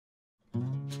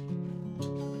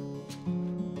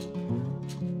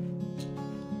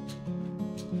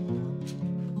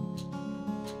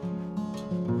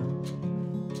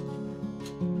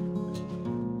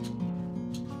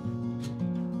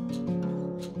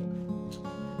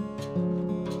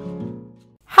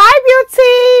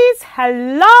beauties,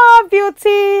 hello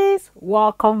beauties,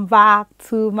 welcome back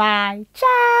to my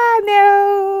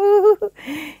channel.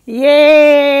 Yay,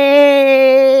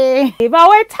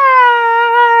 giveaway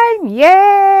time.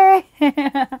 Yay.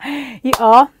 You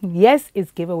all, yes, it's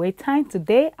giveaway time.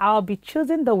 Today I'll be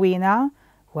choosing the winner.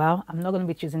 Well, I'm not going to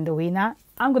be choosing the winner.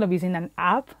 I'm going to be using an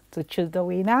app to choose the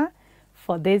winner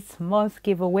for this month's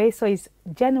giveaway. So it's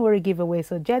January giveaway.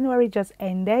 So January just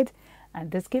ended and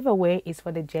this giveaway is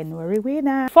for the January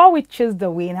winner. Before we choose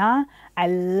the winner, I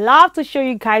love to show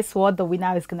you guys what the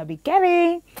winner is going to be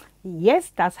getting. Yes,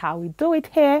 that's how we do it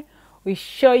here. We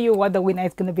show you what the winner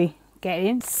is going to be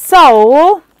getting.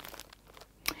 So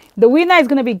the winner is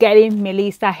going to be getting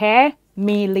Melissa hair.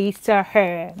 Melissa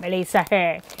hair.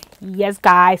 Yes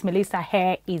guys, Melissa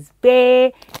hair is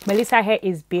big. Melissa hair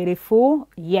is beautiful.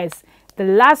 Yes, the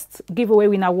last giveaway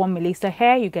winner won Melissa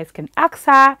hair. You guys can ask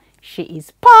her. She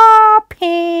is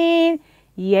popping.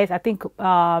 Yes, I think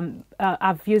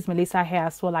I've used Melissa hair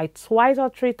as well, like twice or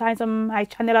three times on my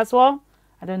channel as well.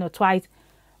 I don't know, twice,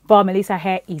 but Melissa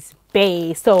hair is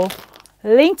big. So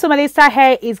link to Melissa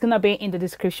hair is gonna be in the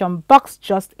description box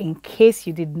just in case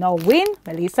you did not win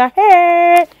Melissa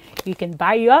hair. You can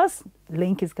buy yours.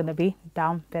 Link is gonna be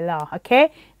down below.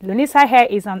 Okay, Melissa hair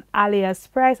is on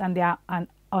AliExpress and they are on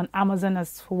Amazon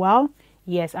as well.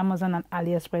 Yes, Amazon and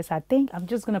AliExpress. I think I'm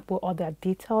just gonna put all the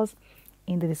details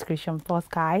in the description box,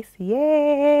 guys.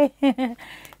 Yay.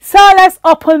 So let's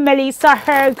open Melissa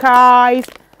hair, guys.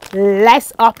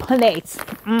 Let's open it.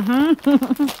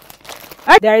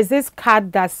 There is this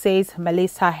card that says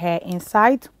Melissa hair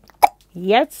inside.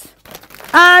 Yes,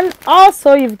 and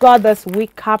also you've got this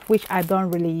wig cap, which I don't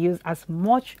really use as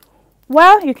much.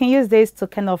 Well, you can use this to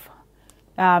kind of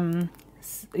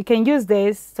you can use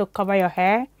this to cover your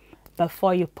hair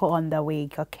before you put on the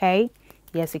wig. Okay,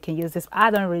 yes, you can use this. I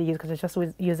don't really use because I just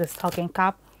use a stocking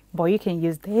cap, but you can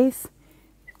use this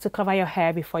to cover your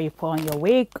hair before you put on your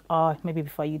wig or maybe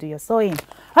before you do your sewing.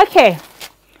 Okay,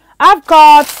 I've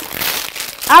got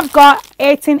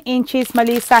 18 inches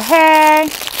Melissa hair,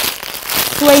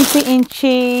 20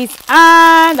 inches,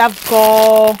 and I've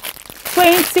got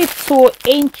 22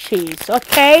 inches.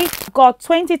 Okay, I've got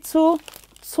 22,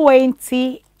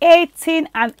 20, 18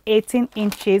 and 18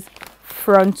 inches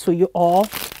front to you all.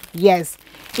 Yes,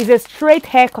 it's a straight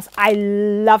hair because I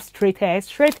love straight hair.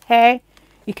 Straight hair,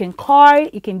 you can coil,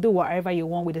 you can do whatever you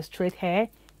want with the straight hair.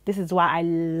 This is why I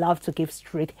love to give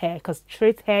straight hair, because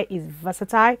straight hair is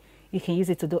versatile. You can use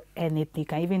it to do anything. You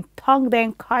can even tongue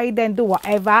them, coil them, do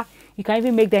whatever. You can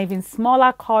even make them even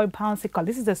smaller, coil, bouncy, because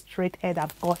this is a straight hair that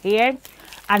I've got here.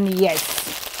 And yes,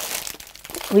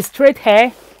 with straight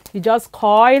hair, you just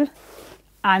coil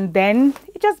and then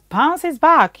it just bounces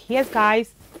back. Yes,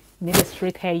 guys, you need a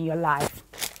straight hair in your life.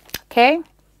 Okay?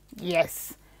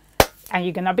 Yes. And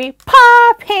you're gonna be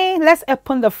popping. Let's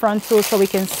open the front tool so we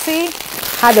can see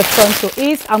how the front tool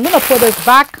is. I'm gonna put this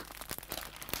back.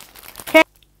 Okay.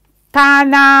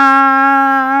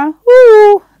 Ta-da!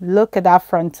 Woo! Look at that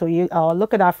front tool.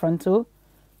 Look at that front tool.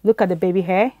 Look at the baby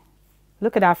hair.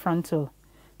 Look at that front tool.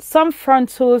 Some front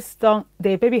tools the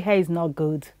baby hair is not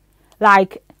good.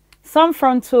 Like some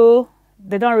front tool,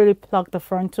 they don't really pluck the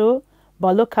front tool.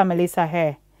 But look at Melissa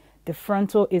hair. The front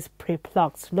tool is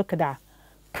pre-plucked. Look at that.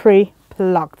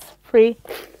 Pre-plucked.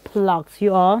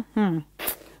 You all.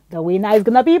 The winner is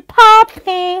gonna be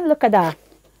popping. Look at that.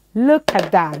 Look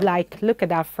at that. Like, look at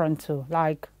that front tool.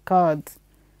 Like, God.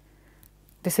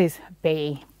 This is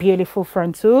beautiful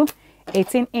front tool.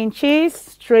 18 inches.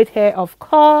 Straight hair, of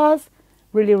course.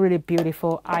 Really, really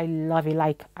beautiful. I love it.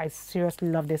 Like, I seriously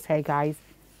love this hair, guys.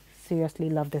 Seriously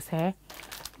love this hair.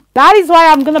 That is why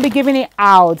I'm gonna be giving it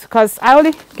out, because I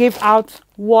only give out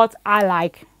what I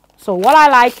like. So what I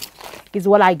like is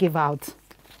what I give out.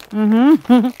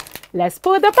 Let's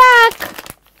put the back.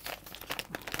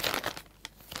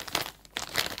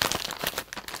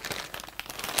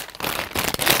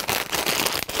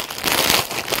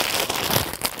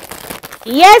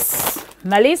 Yes,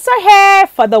 Melissa hair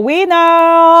for the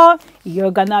winner.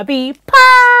 You're gonna be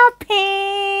popping.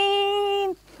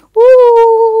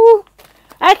 Woo.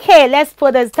 Okay, let's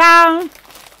put this down.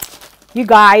 You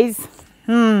guys,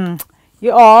 you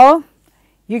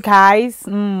guys,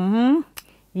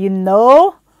 you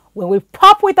know, when we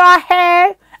pop with our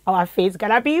hair, our face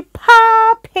gonna be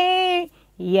popping.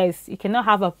 Yes, you cannot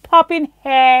have a popping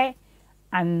hair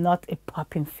and not a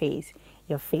popping face.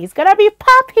 Your face gonna be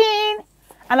popping.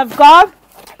 And I've got,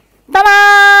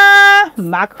 ta-da!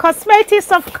 MAC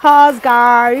Cosmetics, of course,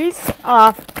 guys.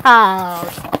 Of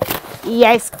course.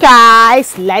 Yes,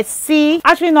 guys, let's see.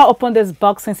 Actually not open this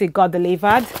box since it got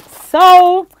delivered,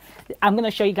 so I'm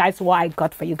gonna show you guys what I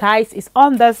got for you guys. It's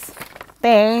on this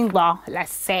thing. Well,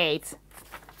 let's say it.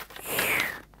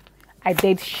 I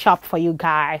did shop for you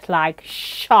guys, like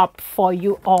shop for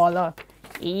you all.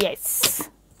 Yes.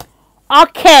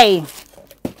 Okay.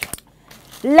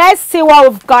 Let's see what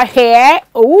we've got here.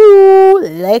 Ooh,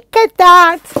 look at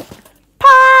that.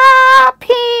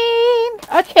 Popping.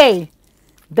 Okay.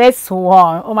 This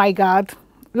one. Oh my God.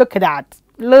 Look at that.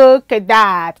 Look at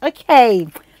that. Okay.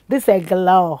 This is a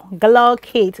glow. Glow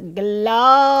kit.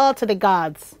 Glow to the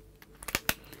gods.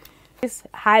 These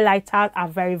highlighters are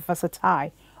very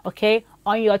versatile. Okay.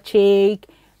 On your cheek,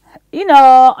 you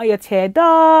know, on your tear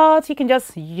duct. You can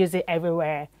just use it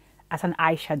everywhere as an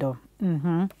eyeshadow.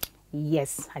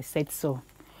 Yes, I said so.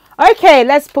 Okay,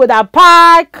 let's put that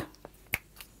back.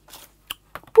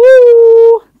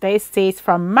 Woo! This is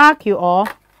from MAC, you all.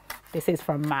 This is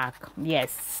from MAC.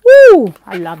 Yes. Woo!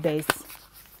 I love this.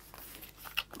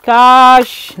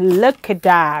 Gosh, look at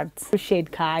that. Neutral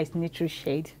shade, guys. Neutral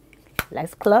shade.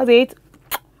 Let's close it.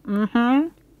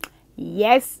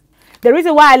 Yes. The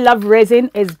reason why I love resin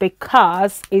is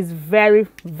because it's very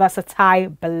versatile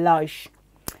blush.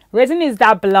 Resin is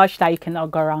that blush that you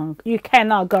cannot go wrong. You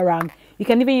cannot go wrong. You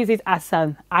can even use it as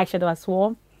an eyeshadow as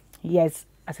well. Yes,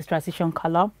 as a transition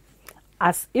color.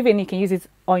 As even you can use it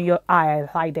on your eye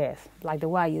like this, like the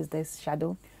way I use this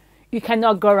shadow. You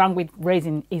cannot go wrong with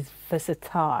resin. It's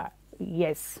versatile.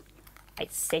 Yes, I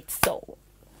said so.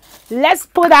 Let's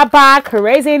put that back.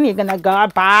 Resin, you're gonna go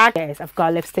back. Yes, I've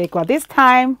got lipstick. Well, this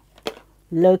time,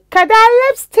 look at that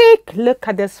lipstick. Look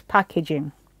at this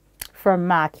packaging. From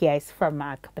MAC, yes, from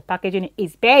MAC. The packaging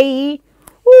is bay.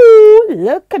 Ooh,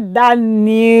 look at that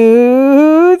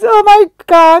nude. Oh my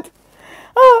God.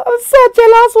 Oh, I'm so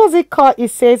jealous. What's it called?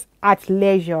 It says at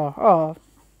leisure. Oh,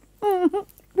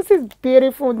 this is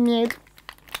beautiful nude.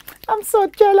 I'm so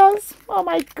jealous. Oh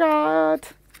my God.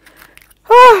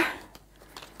 Oh.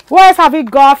 What else have you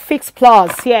got? Fix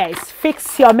Plus. Yes,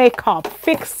 fix your makeup.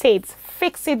 Fix it.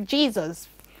 Fix it, Jesus.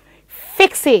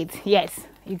 Fix it. Yes,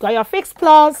 you got your Fix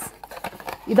Plus.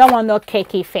 You don't want no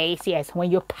cakey face, yes,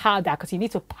 when you powder, because you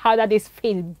need to powder this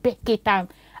face, bake it down.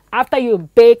 After you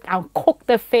bake and cook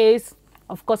the face,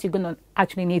 of course, you're going to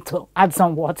actually need to add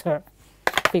some water.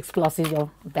 Fix Plus is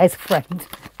your best friend,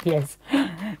 yes.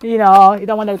 You know, you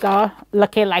don't want to go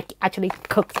looking like actually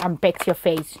cooked and baked your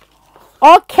face.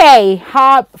 Okay,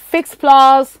 have Fix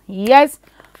Plus, yes.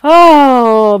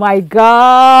 Oh my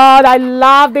God, I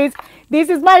love this. This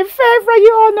is my favorite.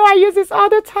 You all know I use this all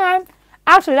the time.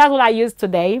 Actually, that's what I used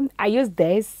today. I used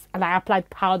this and I applied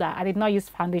powder. I did not use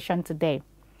foundation today.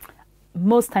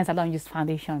 Most times I don't use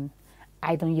foundation.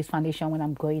 I don't use foundation when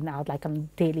I'm going out like on a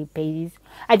daily basis.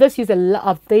 I just use a lot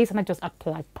of this and I just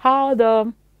apply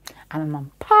powder. And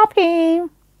I'm popping.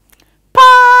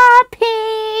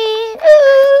 Popping.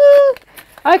 Ooh.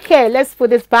 Okay, let's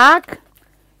put this back.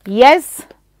 Yes.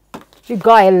 You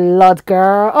got a lot,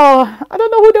 girl. Oh, I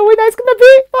don't know who the winner is going to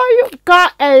be. Oh, you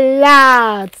got a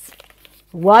lot.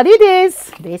 What it is?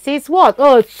 This is what?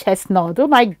 Oh, chestnut. Oh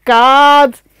my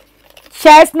God.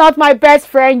 Chestnut, my best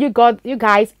friend. You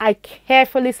guys, I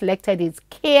carefully selected it.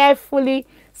 Carefully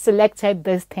selected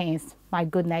these things. My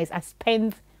goodness, I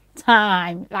spent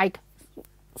time like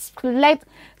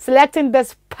selecting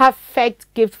this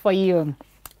perfect gift for you.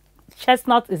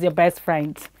 Chestnut is your best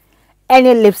friend.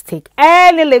 Any lipstick,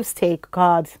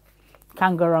 God,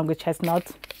 can't go wrong with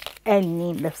chestnut.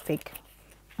 Any lipstick.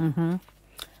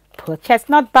 Put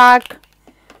chestnut back.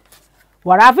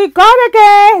 What have we got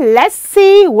again? Let's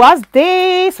see. What's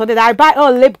this? What did I buy?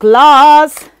 Oh, lip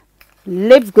gloss.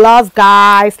 Lip gloss,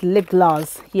 guys. Lip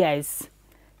gloss. Yes.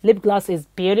 Lip gloss is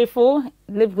beautiful.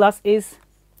 Lip gloss is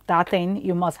that thing.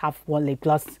 You must have one lip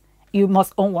gloss. You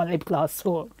must own one lip gloss.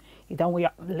 So you don't want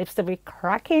your lips to be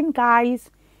cracking,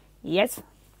 guys. Yes.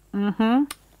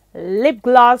 Lip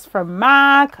gloss from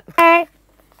MAC. Okay.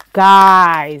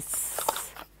 Guys.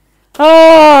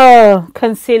 Oh,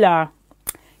 concealer.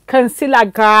 Concealer,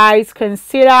 guys.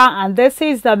 Concealer. And this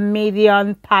is the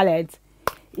medium palette.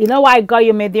 You know why I got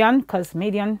you medium? Because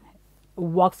medium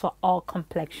works for all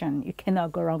complexion. You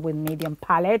cannot go wrong with medium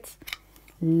palette.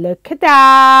 Look at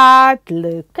that.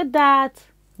 Look at that.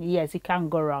 Yes, you can't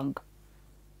go wrong.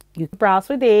 You can browse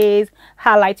with this,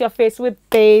 highlight your face with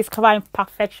this, cover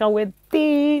imperfection with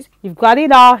this. You've got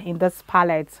it all in this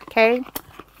palette, okay?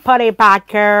 Put it back,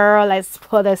 girl. Let's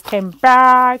put this thing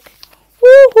back.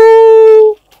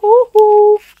 Woohoo!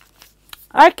 Woohoo!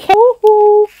 Okay.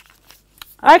 Woohoo!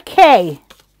 Okay.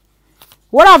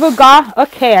 What have we got?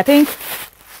 Okay, I think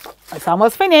it's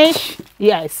almost finished.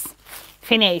 Yes,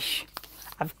 finish.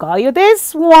 I've got you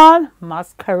this one.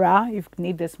 Mascara. You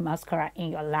need this mascara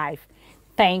in your life.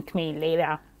 Thank me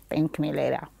later. Thank me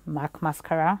later. MAC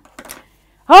mascara.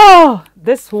 Oh,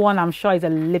 this one I'm sure is a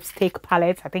lipstick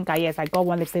palette. I think yes, I got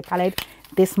one lipstick palette.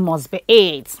 This must be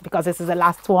it because this is the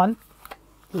last one.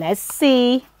 Let's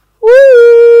see.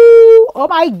 Ooh, oh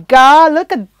my god,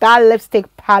 look at that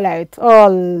lipstick palette. Oh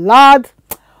Lord,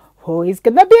 who is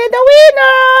gonna be the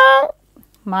winner?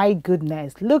 My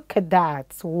goodness, look at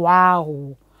that.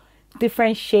 Wow,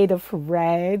 different shade of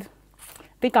red. I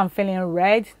think I'm feeling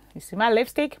red. You see my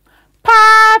lipstick?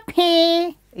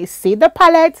 Popping. You see the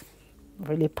palette?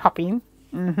 Really popping.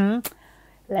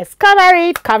 Let's cover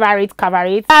it, cover it, cover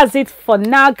it. That's it for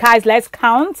now, guys. Let's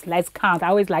count. Let's count. I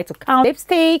always like to count.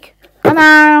 Lipstick.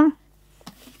 Ta-da.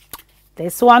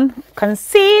 This one,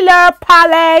 concealer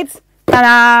palette.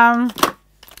 Ta-da.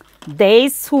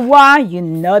 This one, you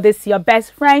know this is your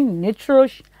best friend, neutral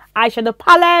eyeshadow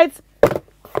palette.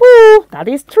 Ooh, that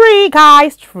is 3,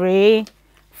 guys. 3.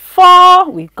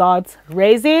 4, we've got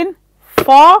raisin.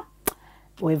 4,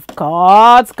 we've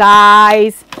got,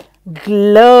 guys,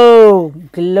 glow,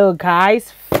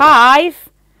 guys. 5,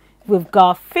 we've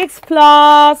got fix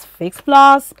plus. 6,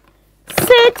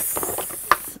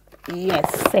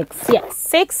 yes, 6, yes,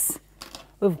 6,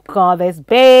 we've got this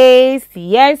base,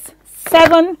 yes.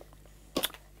 7,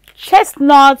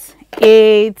 chestnut.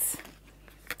 8,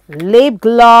 lip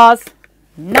gloss.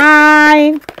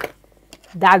 9,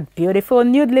 that beautiful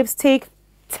nude lipstick.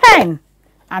 10,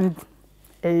 and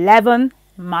 11,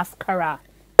 mascara.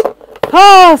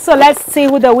 Oh, so let's see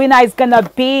who the winner is gonna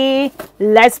be.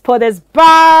 Let's put this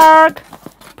back,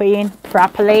 put in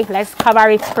properly. Let's cover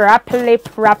it properly.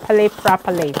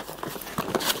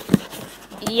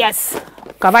 Yes,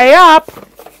 cover it up.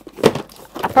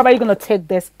 I'm probably gonna take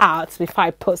this out before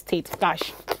I post it.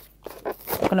 Gosh,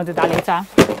 I'm gonna do that later.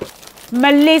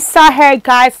 Melissa hair,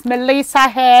 guys. Melissa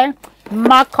hair,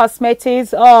 MAC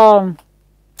Cosmetics. You're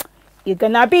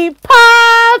gonna be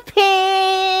popping.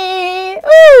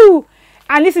 Ooh,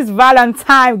 and this is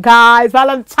Valentine, guys.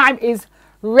 Valentine is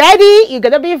ready. You're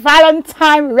gonna be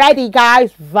Valentine ready,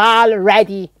 guys. Val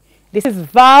ready. This is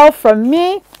Val from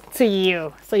me to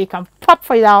you, so you can pop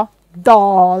for your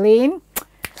darling.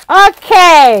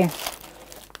 Okay,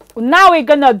 now we're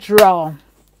gonna draw.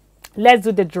 Let's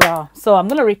do the draw. So I'm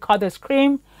gonna record the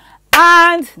screen,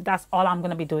 and that's all I'm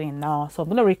gonna be doing now. So I'm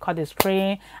gonna record the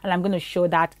screen and I'm gonna show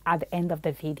that at the end of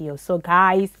the video. So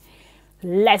guys,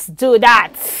 let's do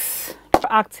that.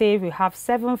 Active, we have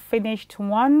 7 finished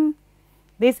one.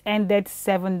 This ended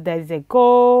 7 days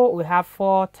ago. We have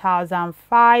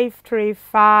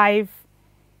 4,535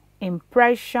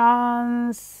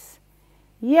 impressions.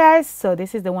 Yes, so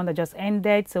this is the one that just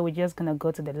ended. So we're just gonna go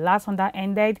to the last one that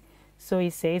ended. So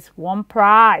it says 1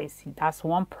 prize. That's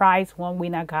 1 prize, 1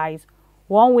 winner, guys.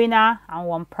 1 winner and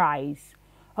 1 prize.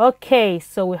 Okay,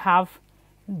 so we have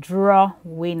draw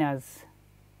winners.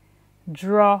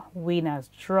 Draw winners.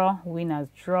 Draw winners.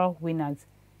 Draw winners.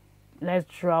 Let's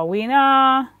draw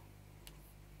winner.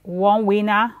 1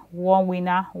 winner. 1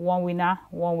 winner. 1 winner.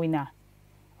 1 winner.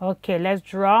 Okay, let's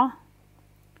draw.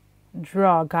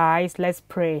 Draw, guys. Let's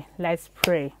pray. Let's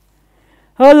pray.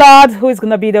 Oh Lord, who is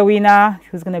gonna be the winner?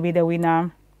 Who's gonna be the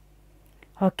winner?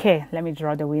 Okay, let me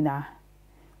draw the winner.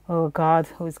 Oh God,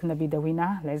 who is gonna be the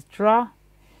winner? Let's draw.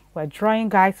 We're drawing,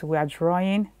 guys. We are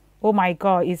drawing. Oh my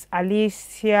God, it's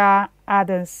Alicia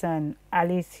Addison.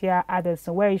 Alicia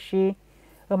Addison. Where is she?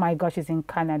 Oh my God, she's in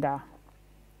Canada.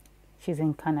 She's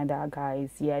in Canada, guys.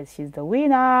 Yes, she's the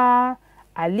winner.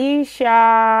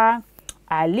 Alicia.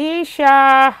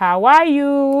 Alicia, how are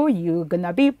you? You're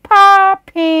gonna be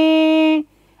popping.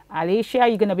 Alicia,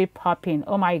 you're gonna be popping.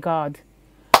 Oh my God.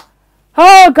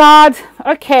 Oh God.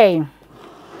 Okay.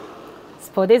 Let's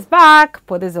put this back.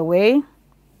 Put this away.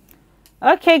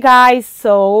 Okay, guys.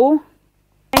 So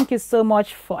thank you so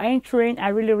much for entering. I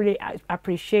really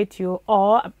appreciate you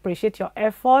all. Appreciate your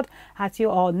effort. As you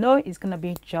all know, it's gonna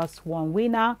be just 1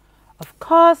 winner. Of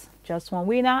course, just 1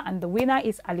 winner, and the winner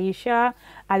is Alicia.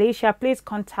 Alicia, please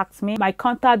contact me. My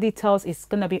contact details is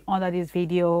gonna be under this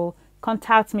video.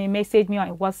 Contact me, message me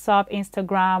on WhatsApp,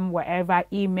 Instagram, wherever,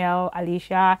 email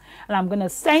Alicia, and I'm gonna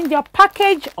send your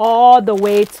package all the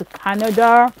way to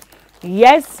Canada.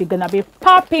 Yes, you're gonna be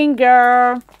popping,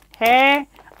 girl. Hair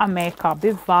and makeup.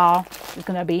 This Val is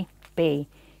gonna be bae.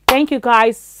 Thank you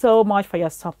guys so much for your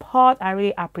support. I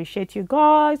really appreciate you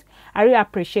guys. I really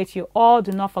appreciate you all.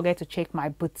 Do not forget to check my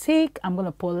boutique. I'm going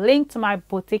to put a link to my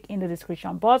boutique in the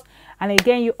description box. And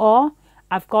again, you all,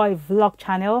 I've got a vlog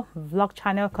channel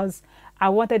because I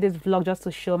wanted this vlog just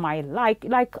to show my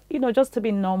you know, just to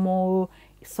be normal.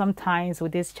 Sometimes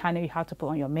with this channel, you have to put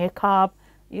on your makeup,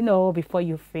 you know, before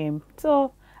you film.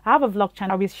 So I have a vlog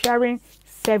channel. I'll be sharing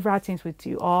several things with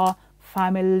you all,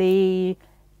 family,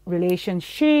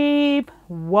 relationship,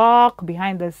 work,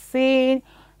 behind the scene,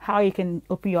 how you can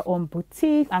open your own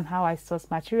boutique, and how I source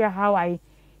material, how I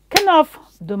kind of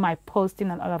do my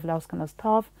posting and all of those kind of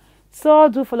stuff. So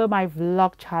do follow my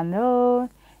vlog channel.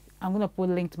 I'm gonna put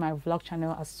a link to my vlog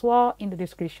channel as well in the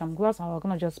description box. I'm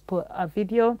gonna just put a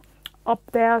video up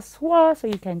there as well so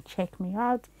you can check me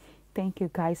out. Thank you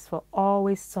guys for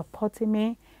always supporting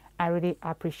me. I really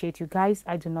appreciate you guys.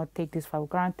 I do not take this for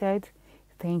granted.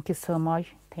 Thank you so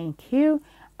much. Thank you.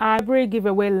 February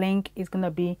giveaway link is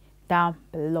gonna be down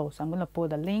below, so I'm gonna put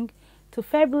the link to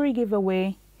February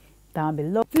giveaway down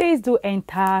below. Please do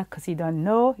enter, because you don't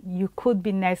know, you could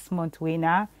be next month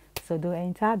winner. So do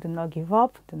enter. Do not give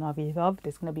up. Do not give up.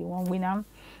 There's gonna be one winner,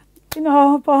 you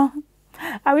know. But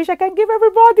I wish I can give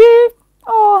everybody.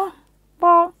 Oh,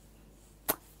 but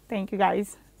thank you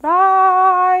guys.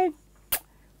 Bye.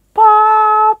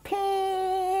 Poppy.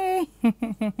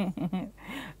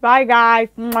 Bye guys.